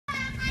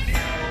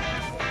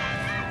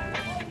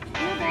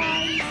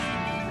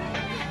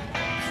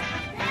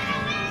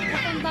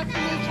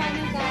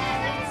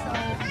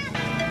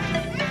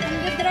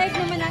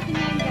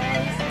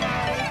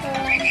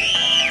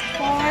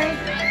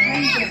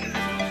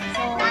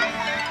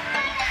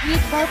With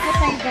Barefoot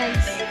tayo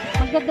guys.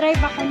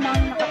 Magdadrive ako ng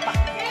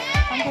nakapak.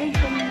 Tanggalin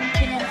ko ng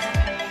chinelas.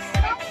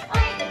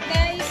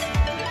 Guys,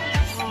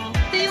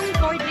 ito yung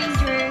Ford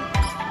Ranger.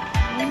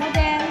 May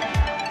model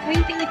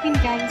 2018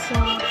 guys. So,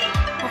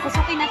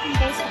 papasokin natin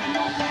guys kung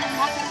ano yung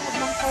nasa loob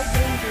ng Ford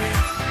Ranger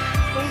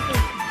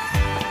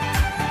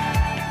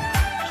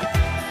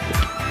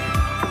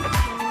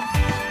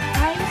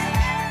 2018. Guys,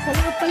 sa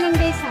loob pa lang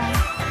guys ha.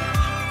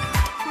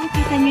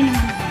 Nakikita nyo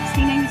naman guys.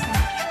 Tingnan nyo sa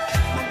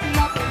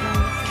magpila ko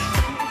guys.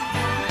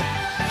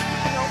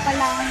 Hello pa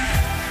lang.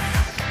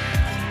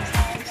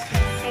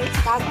 Kahit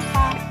bago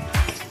pa.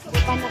 Hindi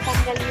pa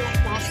natanggal yung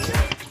plastic.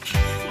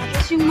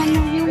 Tapos yung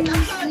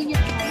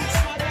unit guys.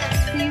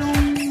 Ito yung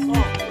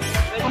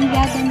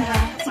kambyada nila.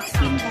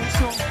 16 guys.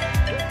 So,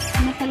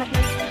 ano talaga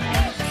ito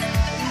guys.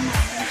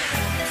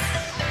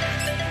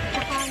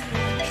 Tsaka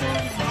yun. So,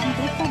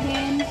 handbrake pa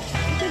din.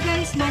 Ito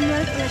guys,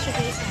 manual pala siya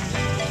guys.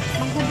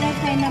 Magdadrive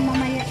tayo na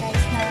mamaya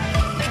guys na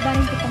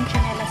kabarin ko pang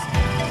chanelas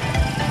ko.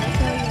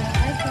 Ito yung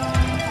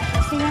icon.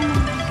 Tapos yun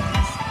naman guys.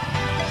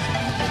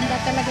 Maganda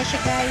talaga siya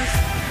guys.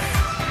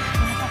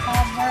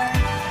 Naka-cover.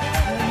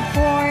 Yung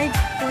Ford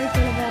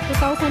talaga.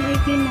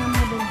 2018 na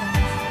model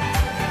guys.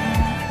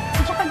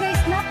 At saka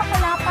guys,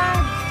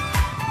 napakalapad.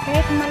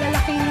 Kahit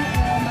malalaking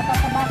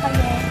matataba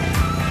kayo.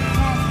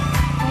 Yan.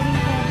 Pwede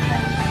ko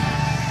guys.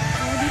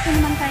 So, dito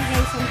naman tayo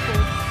guys sa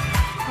likod.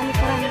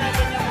 Kalikuran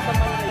natin yung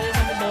matamalayo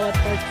sa bawat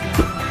part niya.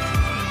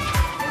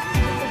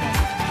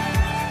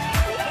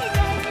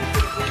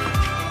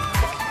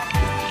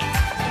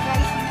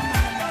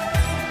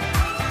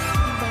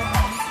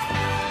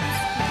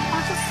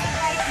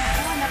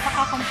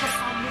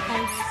 Napaka-comfortable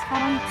guys.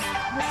 Parang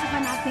gusto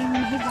ka natin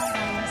mahiga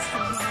guys.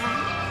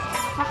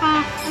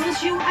 Saka,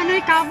 tapos yung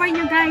cover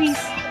nyo guys.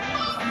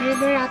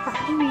 Leather yata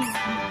ito eh.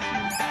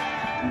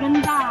 Ang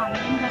ganda. Ang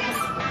ganda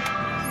talaga.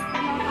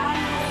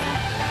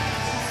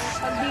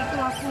 Pag dito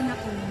ako na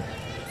po.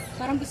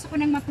 Parang gusto ko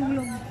nang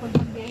matulog pag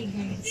mag-biyahe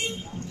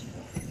guys.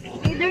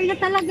 Leather na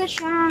talaga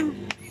siya.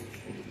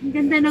 Ang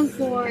ganda ng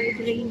Ford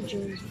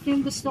Ranger. Ito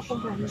yung gusto ko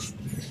guys.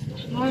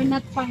 Or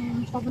not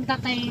pang papunta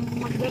tayong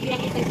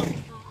mag-biyahe tayo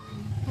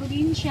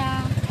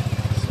probinsya.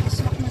 So,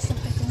 swak na sa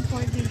itong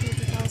Ford Ranger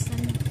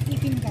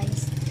 2018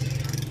 guys.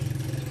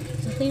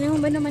 So, tingnan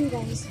mo ba naman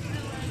guys?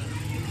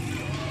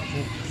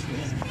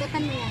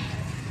 Akitan mo yan.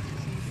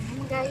 Tingnan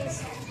mo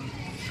guys.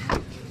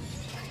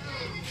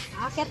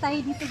 Akit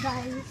tayo dito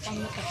guys.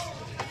 Akit tayo.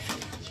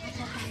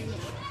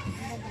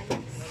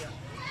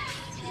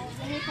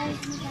 Biyahe tayo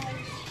dito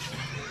guys.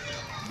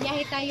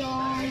 Biyahe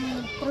tayong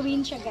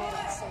probinsya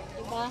guys. So,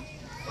 diba?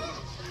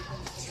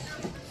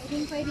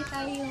 Pwede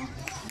tayo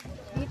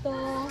dito.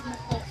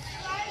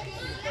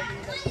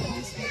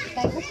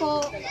 Tayo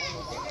po.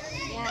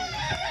 Yan.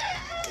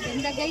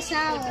 Ganda guys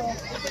ha.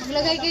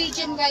 Maglagay kayo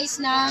dyan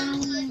guys ng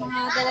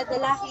mga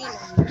daladalahin.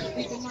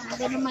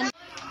 Ganda naman.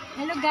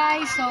 Hello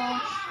guys. So,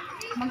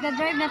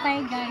 magdadrive na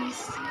tayo guys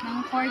ng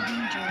Ford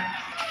Ranger.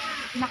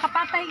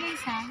 Nakapatay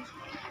guys ha.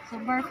 So,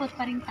 barefoot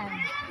pa rin tayo.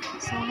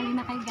 So, huli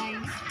na kayo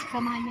guys.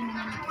 Samahan nyo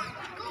naman ako.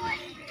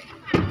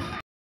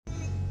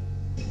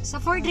 Sa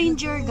Ford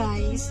Ranger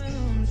guys,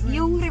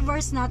 yung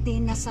reverse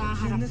natin nasa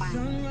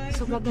harapan.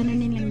 So,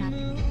 gaganunin lang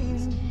natin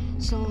guys.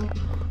 So,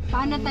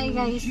 paano tayo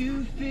guys?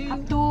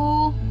 Up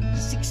to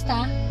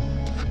 6ta.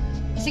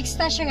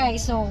 6ta siya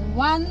guys. So,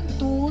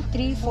 1, 2,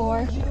 3,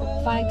 4,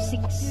 5,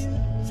 6.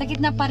 Sa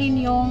gitna pa rin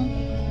yung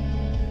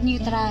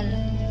neutral.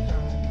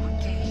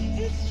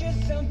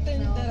 So,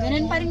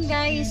 ganun pa rin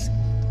guys.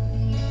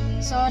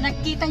 So,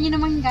 nakikita nyo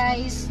naman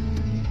guys,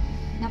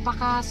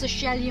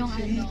 napaka-social yung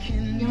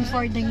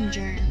Ford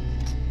Ranger.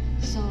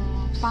 So,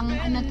 pang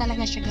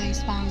talaga siya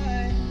guys, pang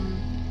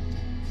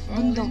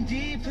bundok.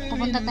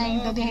 Pupunta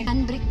tayong gabi.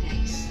 Handbrake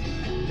guys.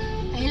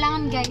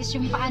 Kailangan guys,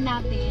 yung paa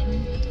natin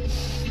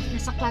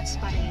nasa clutch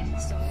pa rin.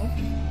 So,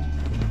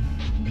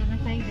 hindi na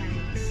tayo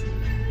guys.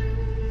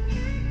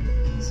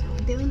 So,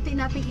 unti-unti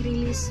natin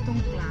i-release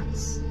itong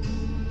clutch.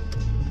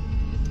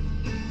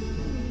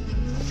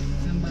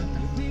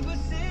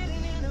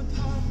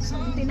 So,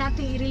 unti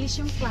natin i-release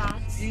yung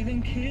clutch.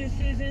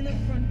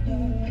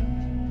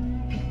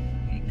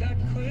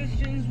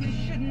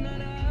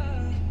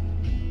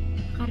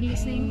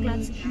 Naka-release na yung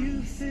clutch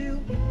guys.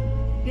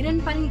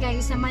 Ganun pa rin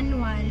guys sa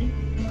manual,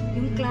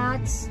 yung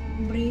clutch,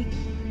 brake,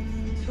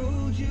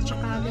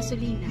 tsaka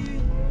gasolina.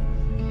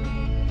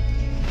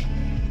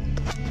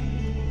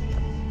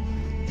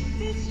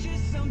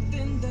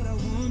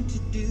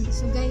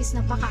 So guys,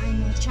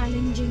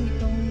 napaka-challenging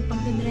itong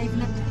pag-drive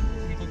na to.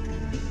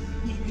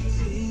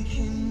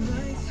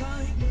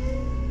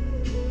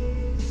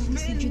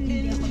 Si Jude,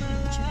 hindi ako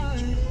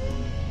nag-challenge.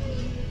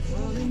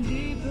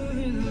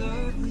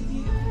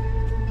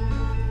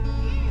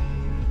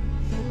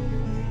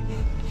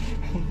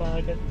 Ang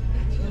bagat.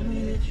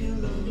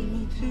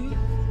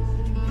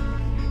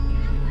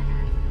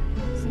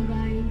 So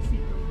guys,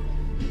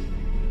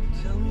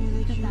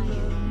 ito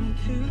tayo.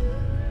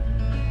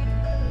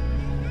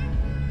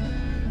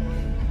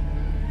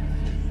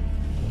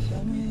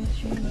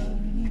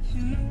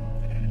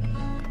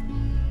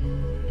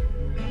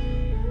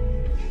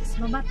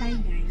 Baba tayo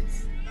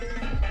guys.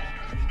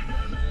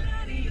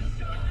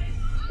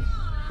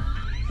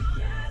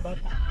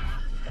 Bata.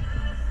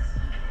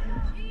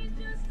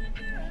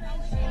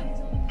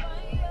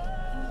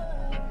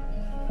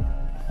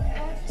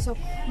 So,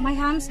 may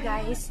hams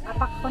guys.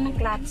 Apak ko ng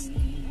clutch.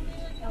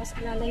 Tapos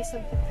alalay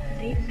sa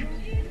grip.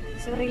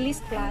 So,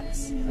 release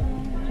clutch.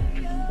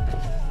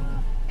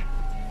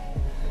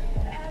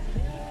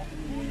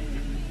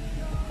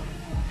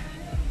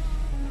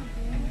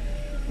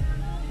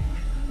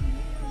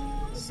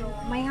 So,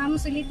 may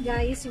hams ulit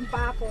guys. Yung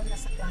paa ko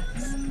nasa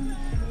clutch.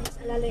 Tapos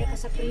alalay ako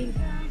sa frame.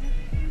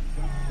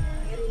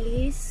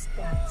 Release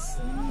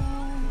clutch.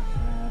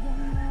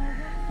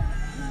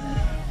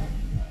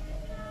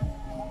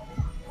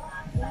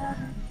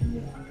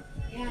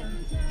 Yan.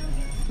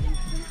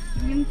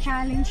 Yung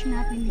challenge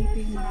natin dito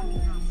yung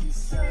maraming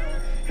hams.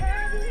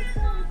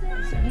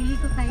 So,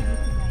 liliko tayo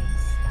dito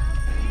guys.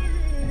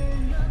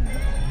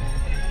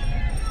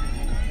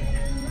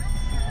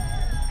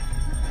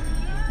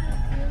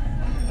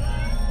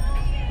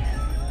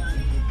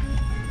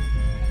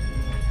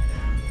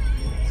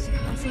 So,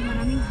 kasi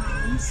maraming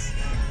hams.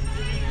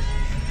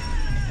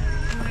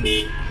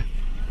 Okay.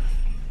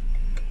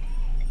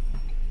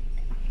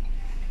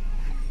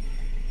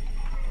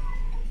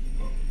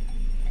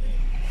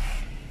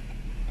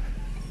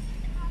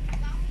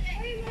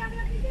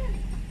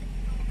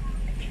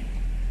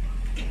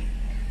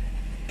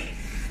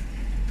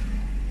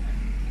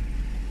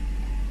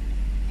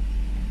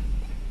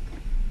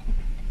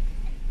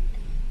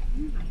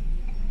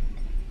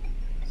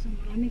 So,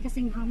 marami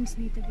kasing hams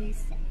dito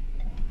guys.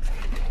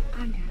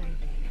 Agaray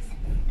guys.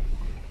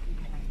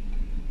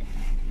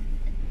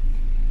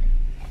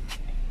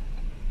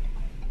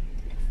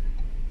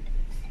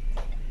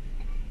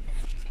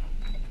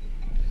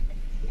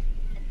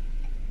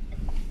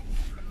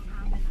 Ang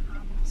haba ng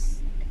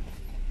hams.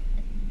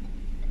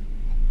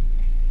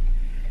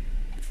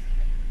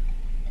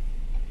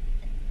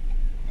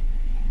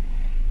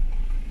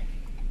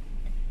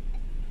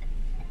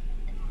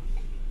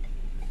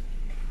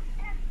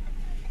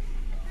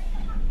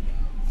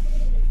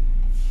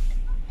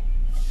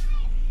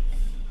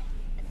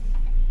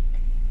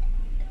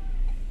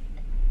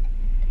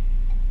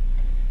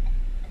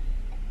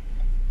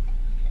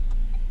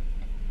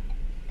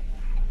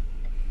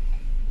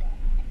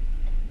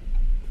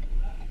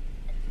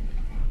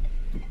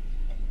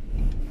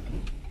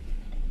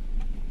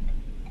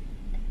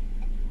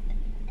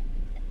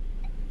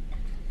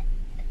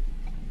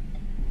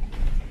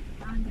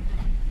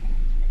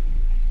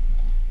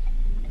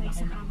 Matay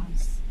sa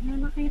hams.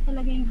 Malaki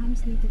talaga yung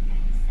hams dito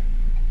guys.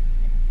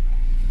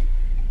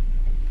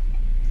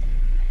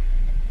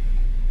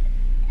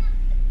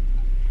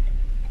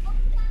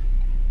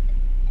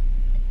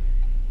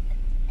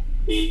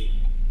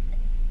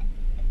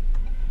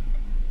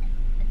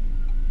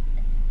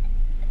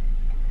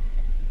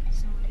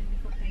 So,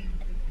 liliko tayo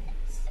dito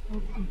guys.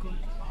 Oh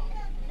God.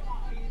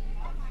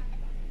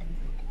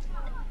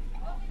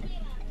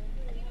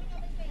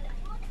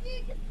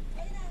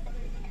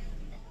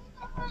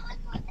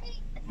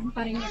 Ano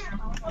pa rin yun?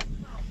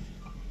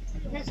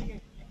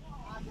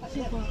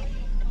 Sige po.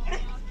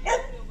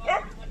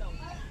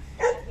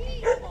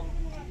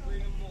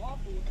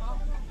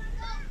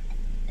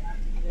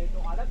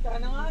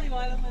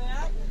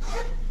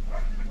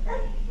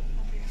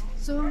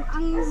 So,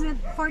 ang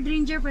Ford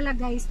Ranger pala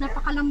guys,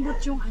 napakalambot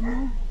yung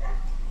ano.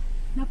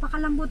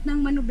 Napakalambot ng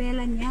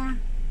manubela niya.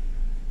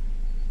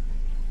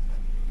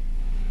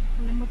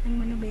 Kalambot ng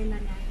manubela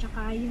niya.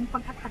 Tsaka yung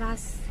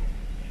pag-atras,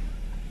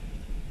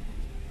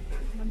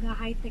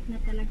 mag-high-tech na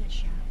talaga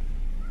siya.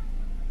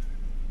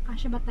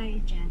 Kasya ba tayo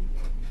dyan?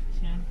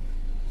 Siya.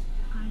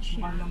 Kasya.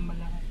 Mukha lang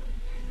malaki.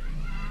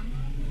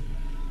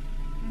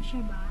 Kasya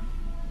ba?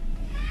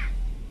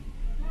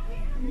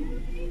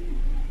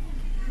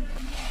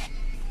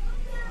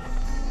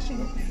 Kasya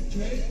ba tayo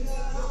dyan?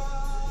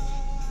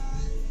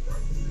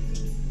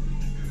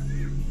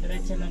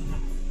 Diretso lang na.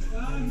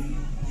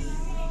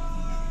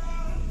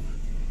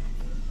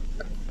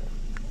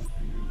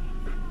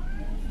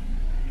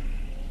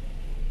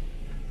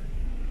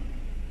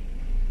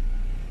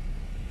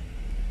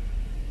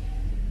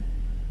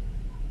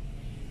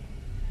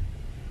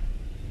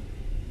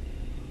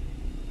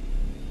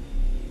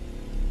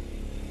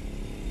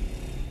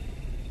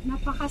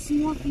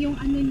 Napaka-smooth yung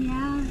ano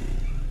niya,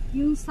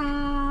 yung sa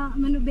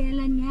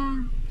manubela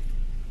niya.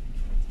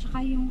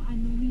 Tsaka yung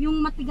ano,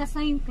 yung matigas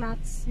na yung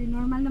clutch.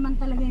 Normal naman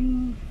talaga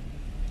yung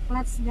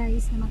clutch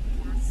guys na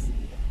matigas.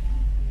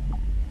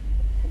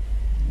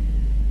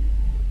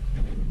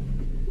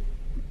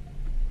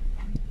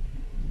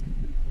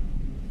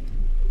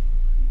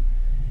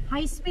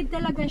 High speed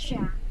talaga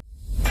siya.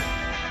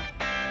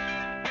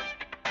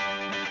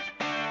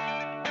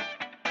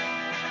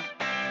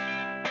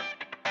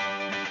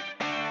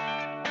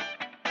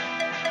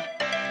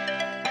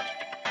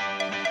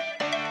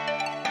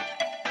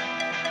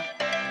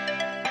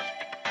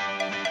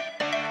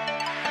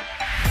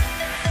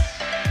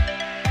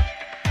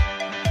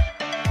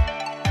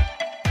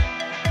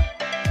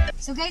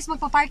 So guys,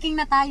 magpa-parking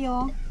na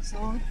tayo. So,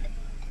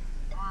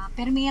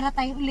 Permira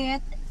tayo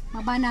ulit.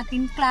 Baba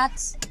natin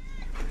clutch.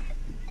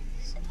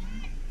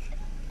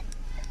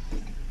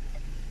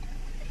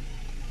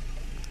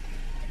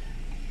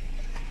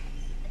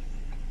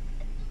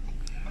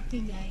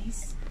 Okay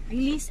guys,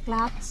 release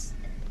clutch.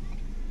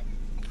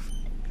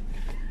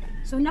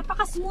 So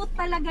napaka-smooth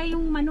talaga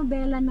yung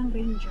manubela ng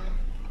Ranger.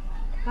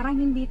 Parang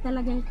hindi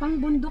talaga, pang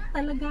bundok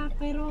talaga,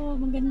 pero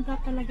maganda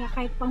talaga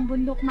kahit pang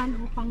bundok man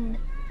o pang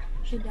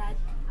syudad.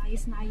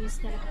 Ayos na ayos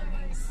talaga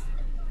guys.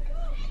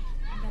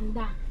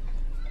 Maganda.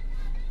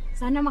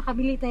 Sana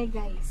makabili tayo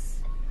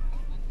guys.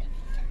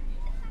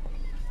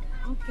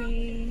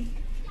 Okay.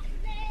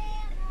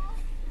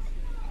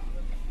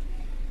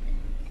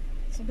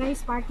 So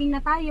guys, parking na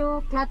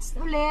tayo. Clutch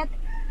ulit.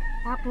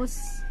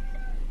 Tapos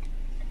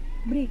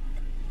brake.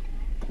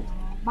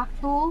 Back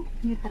to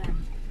neutral.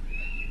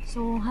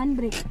 So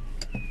handbrake.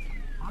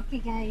 Okay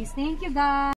guys, thank you guys.